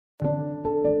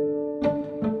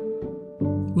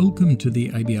Welcome to the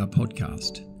ABR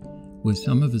podcast, where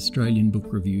some of Australian Book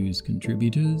Review's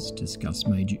contributors discuss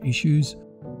major issues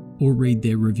or read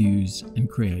their reviews and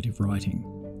creative writing.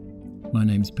 My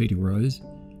name's Peter Rose,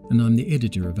 and I'm the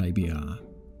editor of ABR.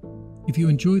 If you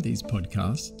enjoy these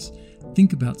podcasts,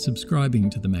 think about subscribing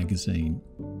to the magazine.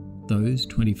 Those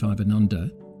 25 and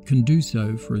under can do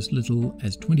so for as little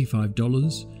as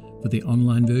 $25 for the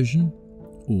online version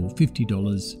or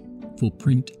 $50 for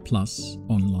print plus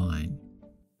online.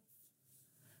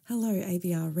 Hello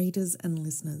ABR readers and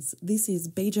listeners, this is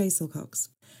Beejay Silcox,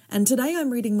 and today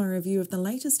I'm reading my review of the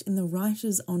latest in the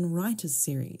Writers on Writers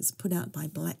series put out by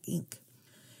Black Ink.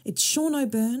 It's Sean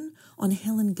O'Byrne on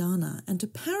Helen Garner, and to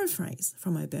paraphrase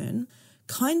from O'Byrne,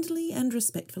 kindly and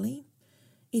respectfully,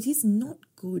 it is not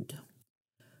good.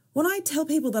 When I tell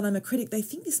people that I'm a critic, they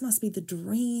think this must be the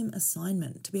dream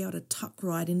assignment, to be able to tuck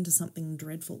right into something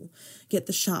dreadful, get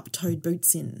the sharp-toed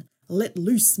boots in, let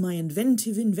loose my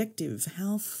inventive invective.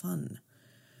 How fun.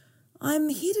 I'm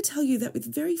here to tell you that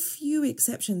with very few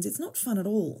exceptions, it's not fun at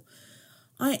all.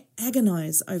 I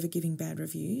agonise over giving bad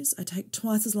reviews. I take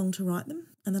twice as long to write them,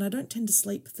 and then I don't tend to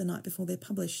sleep the night before they're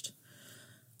published.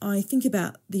 I think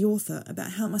about the author,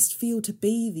 about how it must feel to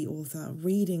be the author,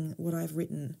 reading what I've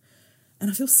written, and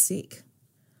I feel sick.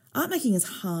 Art making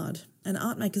is hard, and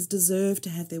art makers deserve to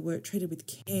have their work treated with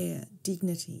care,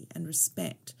 dignity and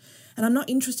respect. And I'm not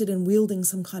interested in wielding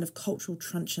some kind of cultural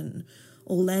truncheon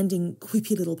or landing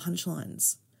quippy little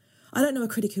punchlines. I don't know a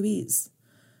critic who is.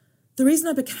 The reason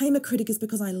I became a critic is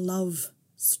because I love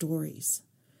stories.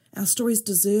 Our stories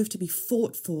deserve to be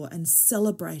fought for and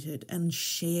celebrated and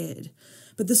shared.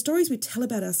 But the stories we tell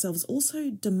about ourselves also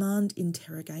demand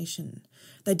interrogation.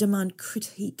 They demand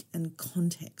critique and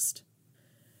context.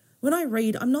 When I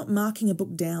read, I'm not marking a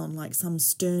book down like some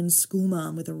stern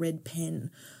schoolmarm with a red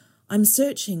pen. I'm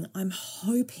searching, I'm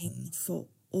hoping for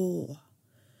awe.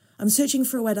 I'm searching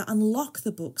for a way to unlock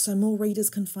the book so more readers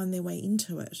can find their way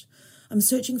into it. I'm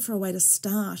searching for a way to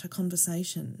start a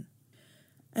conversation.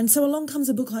 And so along comes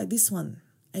a book like this one,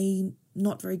 a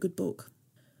not very good book.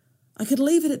 I could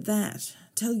leave it at that,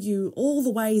 tell you all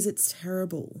the ways it's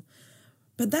terrible.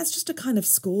 But that's just a kind of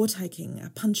score-taking, a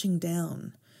punching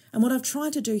down. And what I've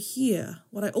tried to do here,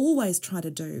 what I always try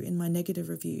to do in my negative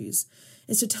reviews,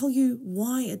 is to tell you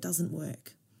why it doesn't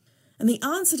work. And the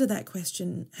answer to that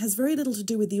question has very little to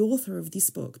do with the author of this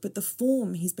book, but the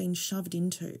form he's been shoved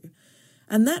into.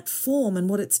 And that form and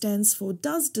what it stands for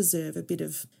does deserve a bit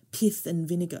of pith and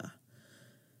vinegar.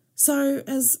 So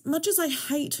as much as I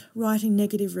hate writing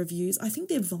negative reviews, I think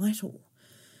they're vital.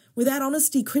 Without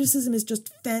honesty, criticism is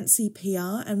just fancy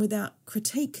PR, and without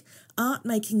critique, art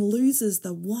making loses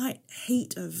the white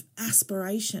heat of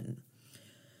aspiration.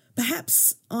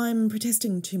 Perhaps I'm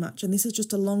protesting too much, and this is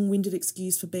just a long-winded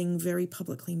excuse for being very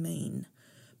publicly mean.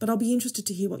 But I'll be interested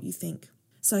to hear what you think.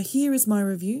 So here is my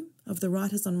review of the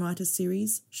Writers on Writers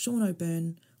series, Sean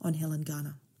O'Byrne on Helen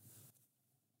Garner.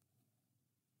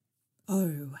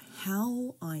 Oh,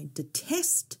 how I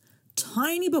detest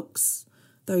tiny books.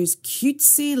 Those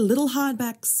cutesy little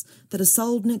hardbacks that are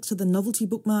sold next to the novelty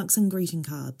bookmarks and greeting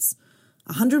cards.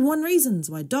 101 reasons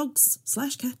why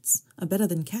dogs/cats are better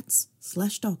than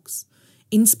cats/dogs.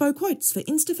 Inspo quotes for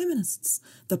Insta-feminists.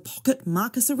 The pocket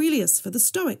Marcus Aurelius for the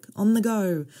Stoic on the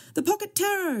go. The pocket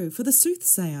tarot for the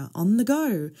soothsayer on the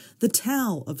go. The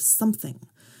Tao of something.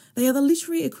 They are the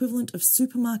literary equivalent of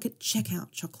supermarket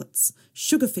checkout chocolates,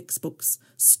 sugar fix books,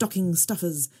 stocking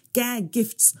stuffers, gag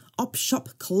gifts, op-shop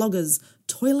cloggers,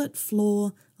 toilet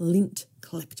floor lint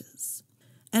collectors.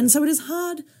 And so it is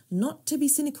hard not to be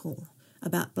cynical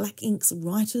about Black Ink's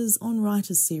Writers on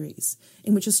Writers series,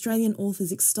 in which Australian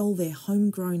authors extol their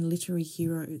homegrown literary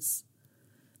heroes.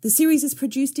 The series is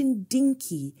produced in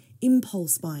dinky,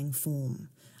 impulse-buying form,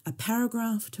 a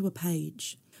paragraph to a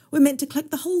page. We're meant to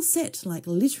collect the whole set like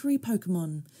literary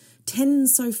Pokemon, 10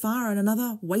 so far and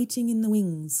another waiting in the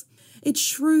wings. It's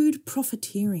shrewd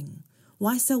profiteering.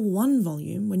 Why sell one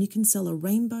volume when you can sell a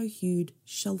rainbow-hued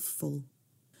shelf full?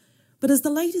 But as the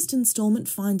latest instalment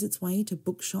finds its way to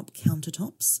bookshop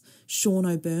countertops, Sean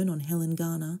O'Byrne on Helen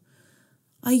Garner,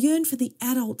 I yearn for the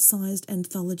adult-sized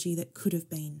anthology that could have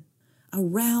been. A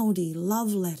rowdy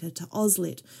love letter to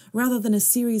Auslit rather than a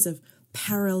series of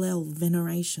parallel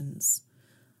venerations.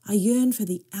 I yearn for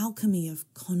the alchemy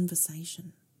of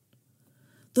conversation.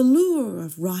 The lure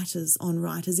of Writers on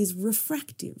Writers is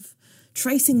refractive,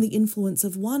 tracing the influence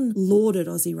of one lauded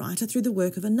Aussie writer through the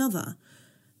work of another.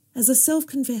 As a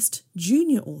self-confessed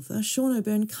junior author, Sean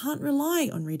O'Byrne can't rely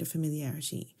on reader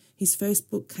familiarity. His first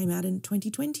book came out in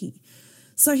 2020.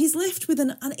 So he's left with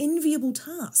an unenviable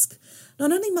task.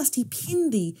 Not only must he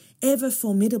pin the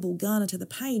ever-formidable Garner to the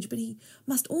page, but he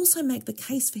must also make the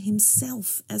case for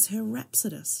himself as her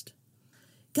rhapsodist.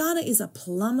 Garner is a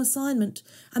plum assignment,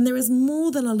 and there is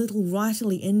more than a little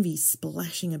writerly envy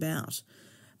splashing about.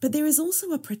 But there is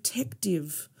also a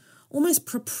protective, almost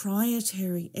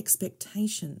proprietary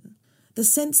expectation, the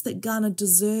sense that Garner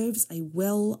deserves a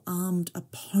well-armed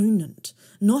opponent,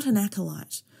 not an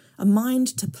acolyte, a mind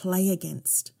to play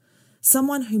against,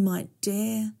 someone who might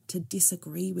dare to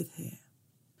disagree with her.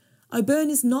 O'Byrne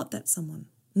is not that someone,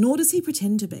 nor does he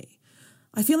pretend to be.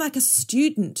 I feel like a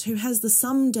student who has the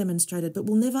sum demonstrated but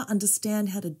will never understand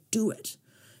how to do it,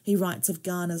 he writes of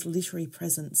Garner's literary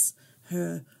presence,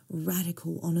 her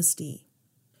radical honesty.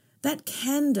 That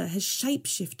candour has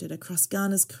shape-shifted across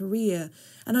Garner's career,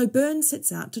 and O'Byrne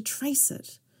sets out to trace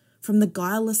it, from the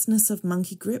guilelessness of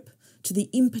Monkey Grip to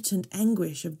the impotent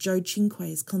anguish of Joe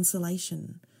Cinque's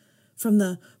Consolation, from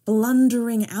the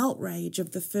blundering outrage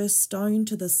of The First Stone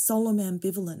to the solemn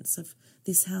ambivalence of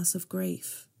This House of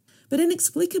Grief. But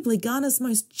inexplicably, Garner's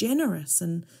most generous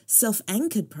and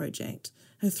self-anchored project,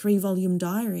 her 3-volume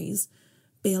diaries,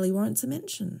 barely warrants a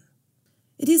mention.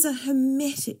 It is a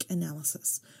hermetic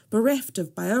analysis, bereft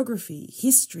of biography,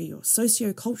 history, or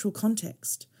socio-cultural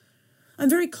context. I'm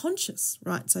very conscious,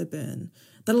 writes O'Byrne,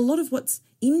 that a lot of what's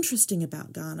interesting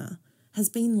about Garner has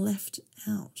been left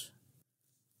out.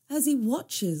 As he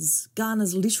watches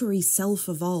Garner's literary self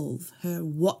evolve, her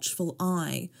watchful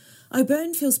eye,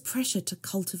 O'Byrne feels pressure to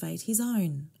cultivate his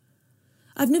own.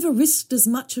 I've never risked as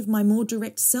much of my more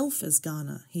direct self as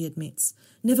Garner, he admits,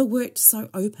 never worked so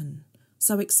open,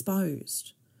 so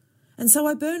exposed. And so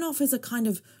O'Byrne offers a kind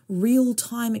of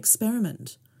real-time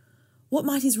experiment. What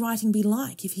might his writing be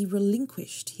like if he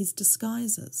relinquished his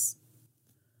disguises?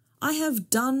 I have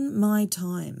done my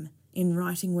time in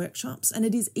writing workshops, and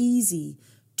it is easy,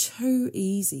 too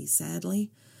easy,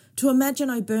 sadly, to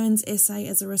imagine O'Byrne's essay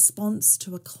as a response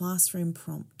to a classroom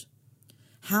prompt.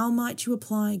 How might you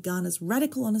apply Garner's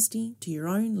radical honesty to your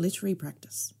own literary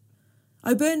practice?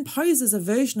 O'Byrne poses a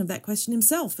version of that question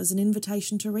himself as an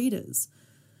invitation to readers.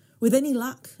 With any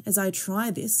luck, as I try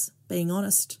this, being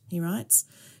honest, he writes,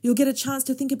 you'll get a chance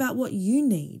to think about what you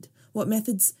need, what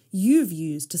methods you've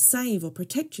used to save or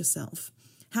protect yourself.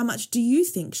 How much do you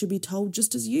think should be told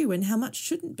just as you, and how much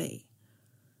shouldn't be?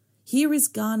 Here is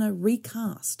Garner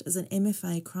recast as an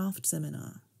MFA craft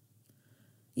seminar.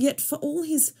 Yet for all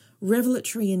his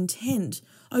revelatory intent,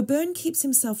 O'Byrne keeps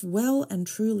himself well and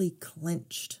truly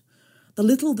clenched. The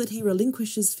little that he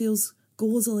relinquishes feels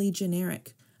gauzily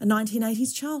generic, a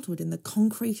 1980s childhood in the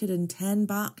concreted and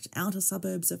tan-barked outer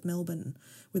suburbs of Melbourne,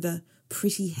 with a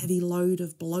pretty heavy load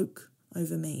of bloke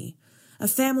over me, a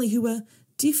family who were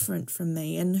different from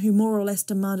me and who more or less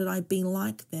demanded I be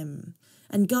like them,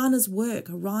 and Garner's work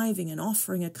arriving and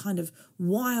offering a kind of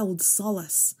wild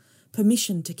solace,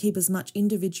 permission to keep as much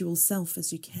individual self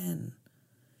as you can.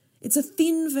 It's a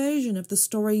thin version of the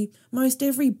story most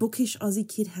every bookish Aussie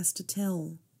kid has to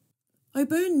tell.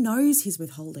 O'Byrne knows he's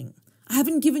withholding. I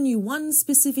haven't given you one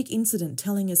specific incident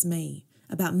telling as me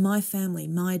about my family,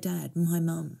 my dad, my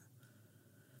mum.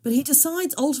 But he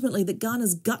decides ultimately that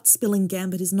Garner's gut-spilling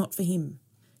gambit is not for him.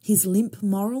 His limp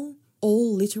moral,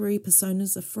 all literary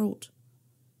personas are fraught.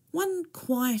 One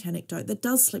quiet anecdote that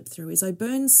does slip through is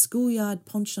O'Byrne's schoolyard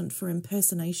penchant for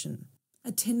impersonation,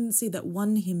 a tendency that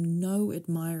won him no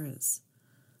admirers.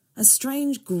 A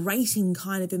strange, grating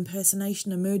kind of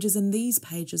impersonation emerges in these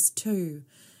pages too,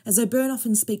 as O'Byrne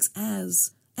often speaks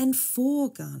as and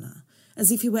for Garner,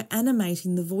 as if he were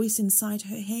animating the voice inside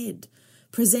her head,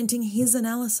 presenting his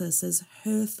analysis as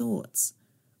her thoughts.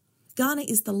 Garner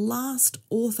is the last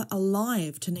author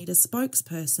alive to need a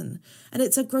spokesperson, and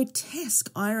it's a grotesque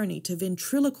irony to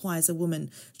ventriloquise a woman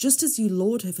just as you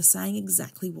laud her for saying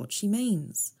exactly what she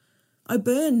means.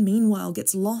 O'Byrne, meanwhile,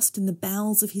 gets lost in the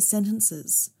bowels of his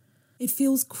sentences. It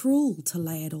feels cruel to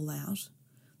lay it all out.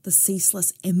 The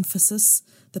ceaseless emphasis,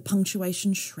 the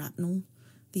punctuation shrapnel,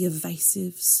 the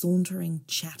evasive, sauntering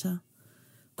chatter.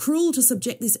 Cruel to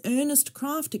subject this earnest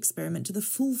craft experiment to the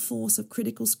full force of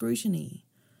critical scrutiny.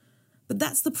 But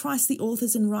that's the price the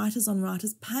authors and writers on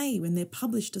writers pay when they're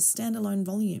published as standalone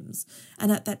volumes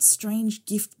and at that strange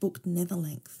gift-booked nether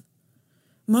length.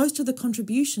 Most of the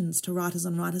contributions to writers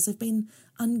on writers have been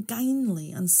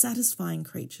ungainly, unsatisfying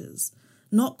creatures,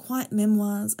 not quite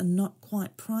memoirs and not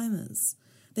quite primers.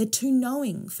 They're too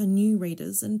knowing for new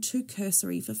readers and too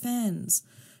cursory for fans,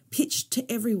 pitched to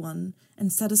everyone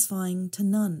and satisfying to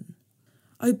none.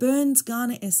 O'Byrne's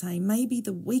Garner essay may be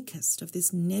the weakest of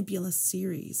this nebulous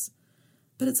series,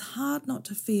 but it's hard not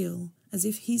to feel as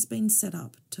if he's been set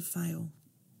up to fail.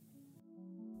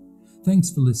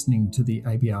 Thanks for listening to the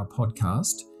ABR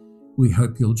podcast. We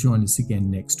hope you'll join us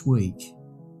again next week.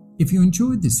 If you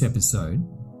enjoyed this episode,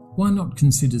 why not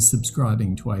consider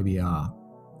subscribing to ABR?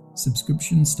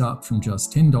 Subscriptions start from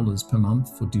just $10 per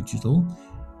month for digital.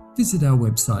 Visit our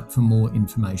website for more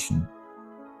information.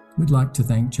 We'd like to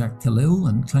thank Jack Khalil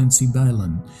and Clancy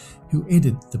Balin, who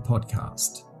edit the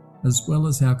podcast, as well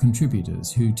as our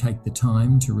contributors who take the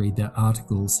time to read their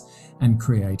articles and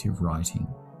creative writing.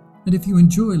 And if you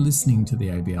enjoy listening to the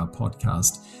ABR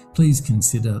podcast, please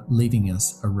consider leaving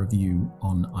us a review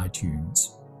on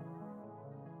iTunes.